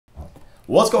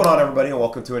What's going on, everybody, and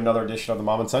welcome to another edition of the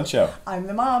Mom and Son Show. I'm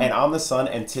the mom. And I'm the son,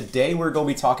 and today we're going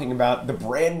to be talking about the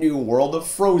brand new world of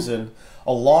Frozen,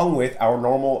 along with our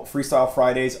normal Freestyle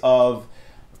Fridays of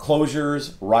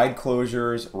closures,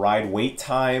 ride wait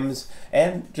times,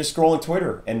 and just scrolling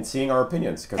Twitter and seeing our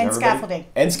opinions. And scaffolding.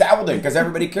 And scaffolding, because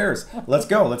everybody cares. Let's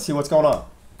go. Let's see what's going on.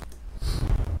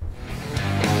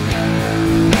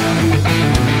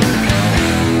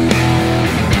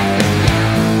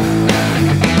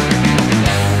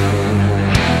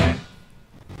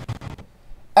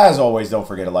 As always, don't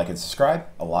forget to like and subscribe.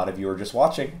 A lot of you are just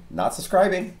watching, not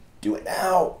subscribing. Do it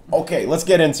now. Okay, let's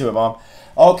get into it, Mom.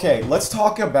 Okay, let's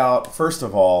talk about, first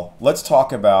of all,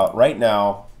 right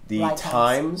now the Ride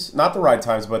times, not the ride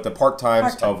times, but the park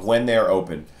times of when they are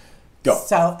open. Go.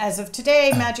 So as of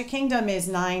today, Magic Kingdom is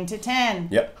 9 to 10.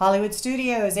 Yep. Hollywood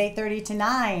Studios 8:30 to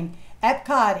 9.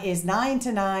 Epcot is 9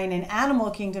 to 9, and Animal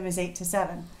Kingdom is 8 to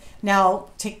 7. Now,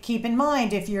 to keep in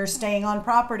mind, if you're staying on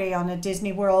property on a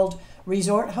Disney World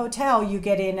resort hotel, you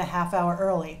get in a half hour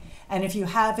early. And if you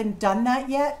haven't done that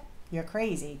yet, you're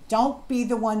crazy. Don't be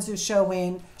the ones who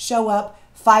show up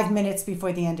 5 minutes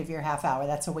before the end of your half hour.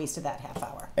 That's a waste of that half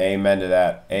hour. Amen to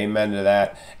that. Amen to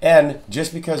that. And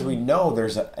just because we know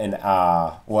there's an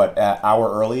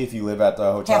hour early if you live at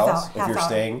the hotels, if you're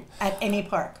staying at any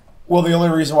park. Well, the only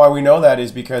reason why we know that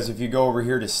is because if you go over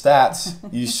here to stats,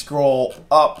 you scroll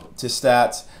up to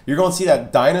stats, you're going to see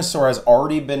that dinosaur has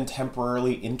already been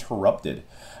temporarily interrupted.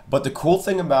 But the cool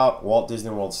thing about Walt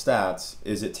Disney World stats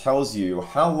is it tells you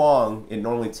how long it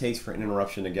normally takes for an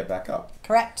interruption to get back up.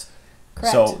 Correct.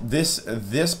 So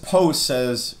this post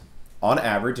says, on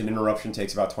average, an interruption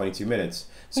takes about 22 minutes.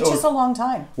 Which is a long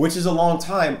time. Which is a long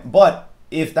time. But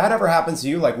if that ever happens to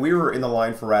you, like we were in the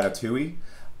line for Ratatouille,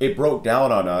 it broke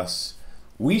down on us.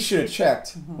 We should have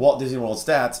checked Walt Disney World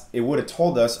stats. It would have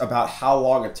told us about how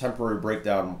long a temporary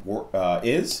breakdown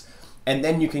is. And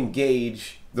then you can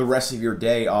gauge the rest of your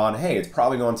day on, hey, it's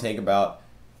probably going to take about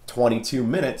 22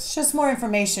 minutes. It's just more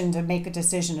information to make a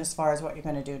decision as far as what you're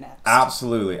going to do next.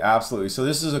 Absolutely, absolutely. So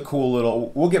this is a cool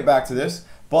little, we'll get back to this,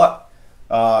 but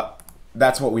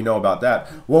that's what we know about that.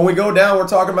 When we go down, we're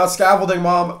talking about scaffolding,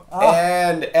 Mom. Oh.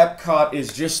 And Epcot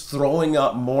is just throwing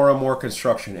up more and more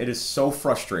construction. It is so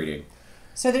frustrating.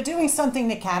 So they're doing something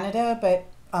to Canada, but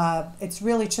it's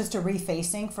really just a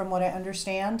refacing from what I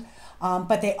understand.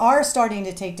 But they are starting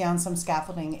to take down some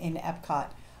scaffolding in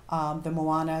Epcot. The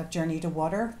Moana Journey to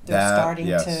Water, they're starting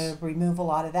to remove a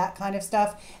lot of that kind of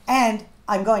stuff. And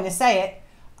I'm going to say it,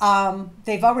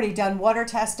 they've already done water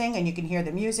testing, and you can hear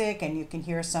the music and you can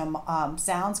hear some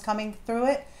sounds coming through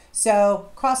it. So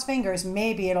cross fingers,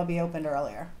 maybe it'll be opened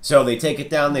earlier. So they take it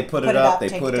down, they put it up, they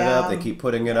put it up, they keep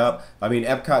putting it up. I mean,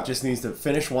 Epcot just needs to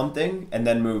finish one thing and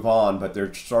then move on, but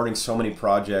they're starting so many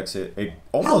projects. It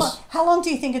almost... How long do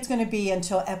you think it's going to be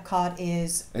until Epcot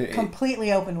is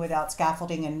completely open without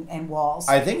scaffolding and walls?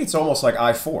 I think it's almost like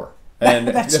I-4. And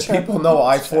the people know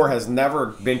I-4 has never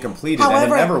been completed, and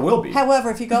it never will be.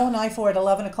 However, if you go on I-4 at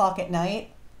 11 o'clock at night,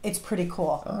 it's pretty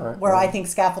cool. I think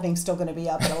scaffolding's still going to be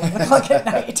up at 11 o'clock at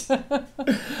night.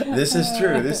 This is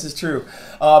true. This is true.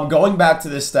 Going back to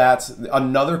the stats,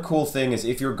 another cool thing is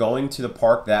if you're going to the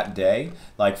park that day,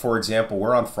 like for example,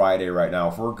 we're on Friday right now.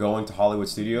 If we're going to Hollywood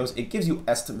Studios, it gives you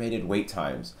estimated wait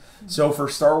times. So for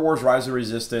Star Wars Rise of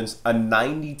Resistance, a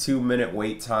 92-minute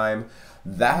wait time.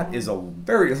 That is a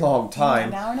very long time.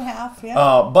 An hour and a half,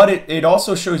 yeah. But it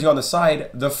also shows you on the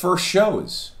side the first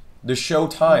shows. The show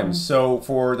times. So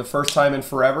for the first time in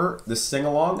forever, the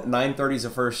sing-along, 9:30 is the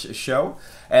first show.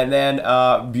 And then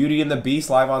Beauty and the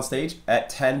Beast live on stage at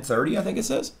 10:30, I think it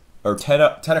says. Or 10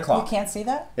 o'clock. You can't see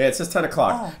that? Yeah, it says 10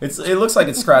 o'clock. Oh. It looks like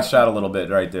it's scratched out a little bit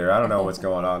right there. I don't know what's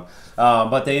going on.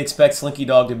 But they expect Slinky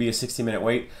Dog to be a 60-minute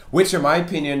wait, which in my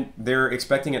opinion, they're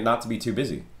expecting it not to be too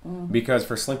busy. Because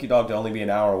for Slinky Dog to only be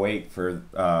an hour wait for...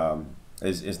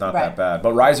 is not that bad.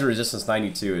 But Rise of Resistance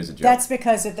 92 is a joke. That's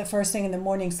because at the first thing in the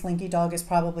morning, Slinky Dog is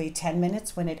probably 10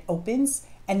 minutes when it opens,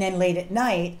 and then late at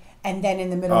night, and then in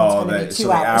the middle it's going to be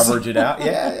 2 hours. So average it out?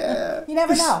 Yeah. You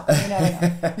never know. You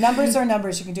never know. Numbers are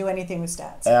numbers. You can do anything with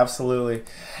stats. Absolutely.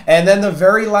 And then the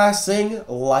very last thing,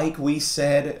 like we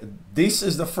said, this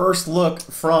is the first look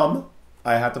from,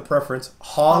 I have to preference,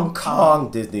 Hong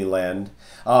Kong Disneyland.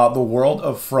 The world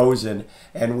of Frozen,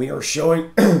 and we are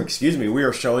showing we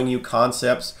are showing you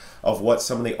concepts of what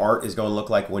some of the art is going to look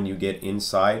like when you get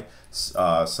inside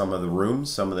some of the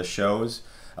rooms, some of the shows.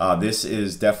 This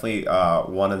is definitely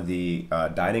one of the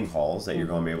dining halls that you're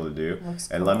going to be able to do. Looks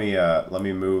and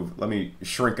cool. let me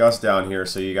shrink us down here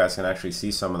so you guys can actually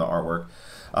see some of the artwork.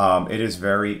 It is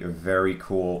very, very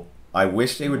cool. I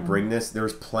wish they would bring this.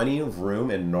 There's plenty of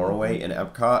room in Norway and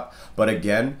Epcot, but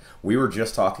again, we were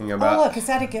just talking about. Oh, look, is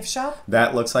that a gift shop?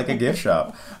 That looks like a gift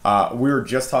shop. We were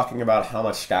just talking about how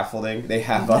much scaffolding they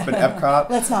have up in Epcot.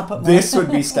 Let's not put more. This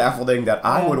would be scaffolding that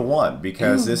I would want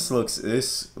because this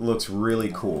looks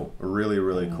really cool,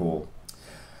 really cool.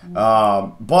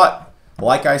 But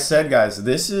like I said, guys,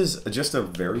 this is just a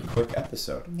very quick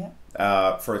episode.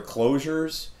 Yep. For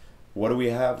closures, what do we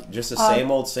have? Just the same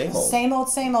old. Same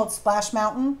old Splash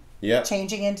Mountain. Yep.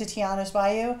 Changing into Tiana's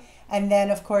Bayou. And then,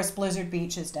 of course, Blizzard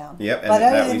Beach is down. Yep. And but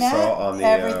other that than we that, saw on the,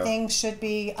 everything should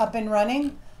be up and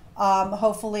running.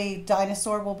 Hopefully,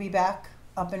 Dinosaur will be back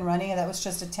up and running. And that was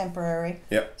just a temporary.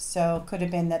 Yep. So could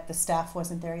have been that the staff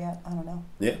wasn't there yet. I don't know.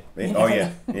 Yeah.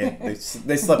 Yeah.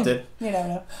 They slept in. You don't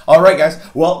know. All right, guys.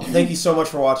 Well, thank you so much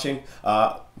for watching.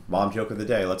 Mom joke of the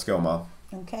day. Let's go, Mom.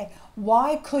 Okay.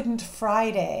 Why couldn't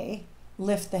Friday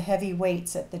lift the heavy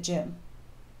weights at the gym?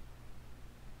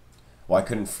 Why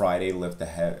couldn't Friday lift the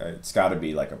head? It's got to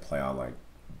be like a play on like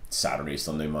Saturday,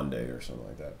 Sunday, Monday, or something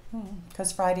like that.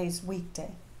 Because Friday's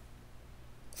weekday.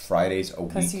 Friday's a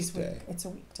Because he's weekday. weak. It's a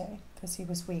weekday. Because he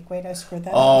was weak. Wait, I screwed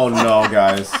that up. Oh no,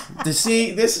 guys!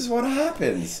 See, this is what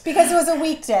happens. Because it was a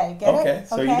weekday. Get Okay, it?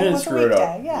 so you It didn't was a screw it up.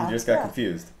 weekday. Yeah. You just got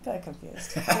confused. Got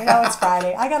confused. You know, it's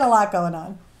Friday. I got a lot going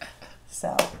on.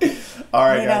 So. All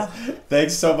right, You guys.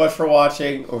 Thanks so much for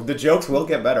watching. The jokes will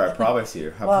get better. I promise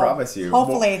you. I promise you.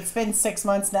 Hopefully, it's been 6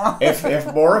 months now. If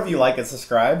more of you like and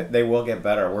subscribe, they will get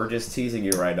better. We're just teasing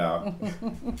you right now.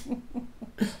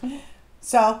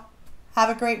 So, have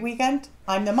a great weekend.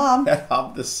 I'm the mom.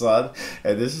 I'm the son,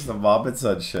 and this is the Mom and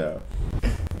Son Show.